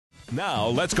Now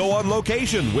let's go on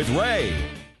location with Ray.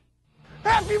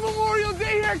 Happy Memorial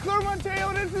Day here at Claremont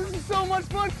Toyota. This is so much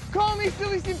fun. Call me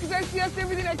Silly Steve because I say yes to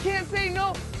everything. I can't say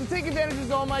no. So take advantage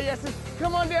of all my yeses.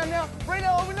 Come on down now. Right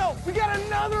now, over now. We got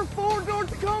another 4-door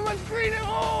Tacoma screen.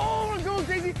 Oh, we're going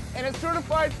crazy. And it's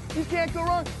certified. You can't go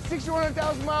wrong. 6 to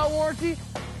 100,000-mile warranty.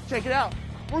 Check it out.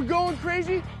 We're going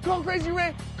crazy. Call Crazy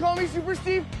Ray. Call me Super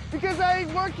Steve because I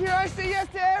work here. I say yes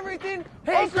to everything.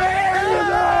 Hey,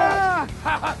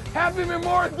 Happy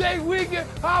Memorial Day weekend.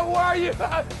 How are you?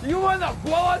 You want a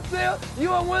blowout sale? You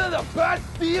want one of the best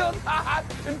deals?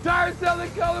 Entire Southern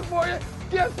California.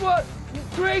 Guess what?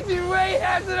 Crazy Ray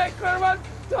has it at Claremont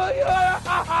Toyota.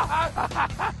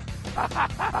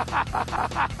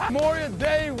 Memorial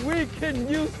Day weekend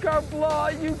used car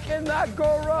blowout. You cannot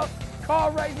go wrong.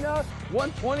 Call right now,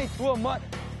 $122 a month.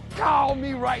 Call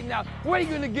me right now. Where are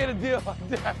you gonna get a deal like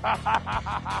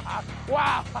that?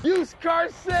 Wow. Used car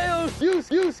sales. Used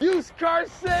car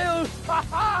sales.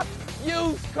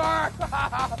 Used car.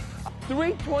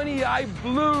 320i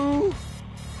blue.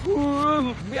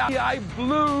 I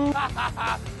blue.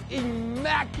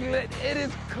 Immaculate. It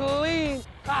is clean.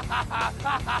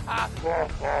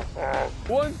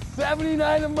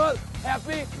 $179 a month.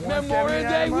 Happy Memorial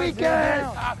Day weekend.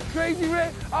 Crazy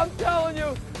Ray, I'm telling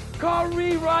you, call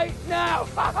me right now.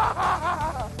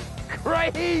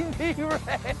 Crazy Ray.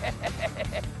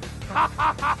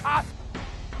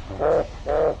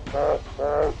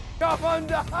 Come on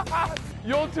down.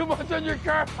 You owe too much on your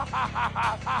car.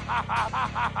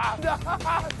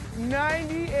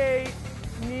 98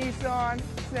 Nissan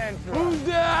Sentra. Who's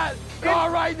that? Call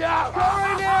right now. Call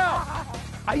right now.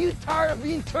 Are you tired of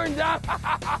being turned down?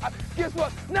 Guess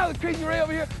what? Now the Crazy Ray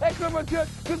over here at Claremont Toyota,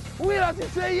 because we have to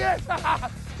say yes.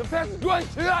 The fastest growing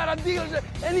Toyota dealership.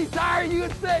 Any tire you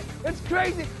would say. It's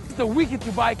crazy. It's the weekend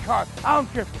to buy a car. I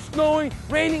don't care if it's snowing,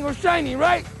 raining, or shining,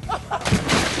 right?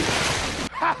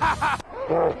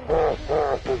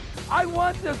 I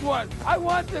want this one. I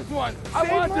want this one. I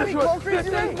want this one. This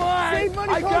is mine. Save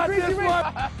money, I got this one.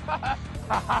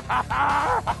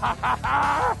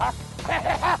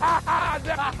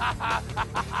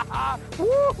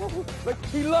 Like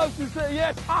he loves to say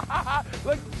yes.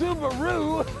 Like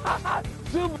Subaru.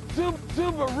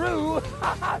 Subaru.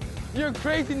 You're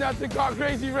crazy not to call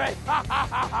Crazy Ray.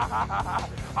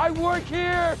 I work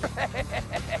here.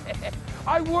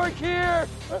 I work here.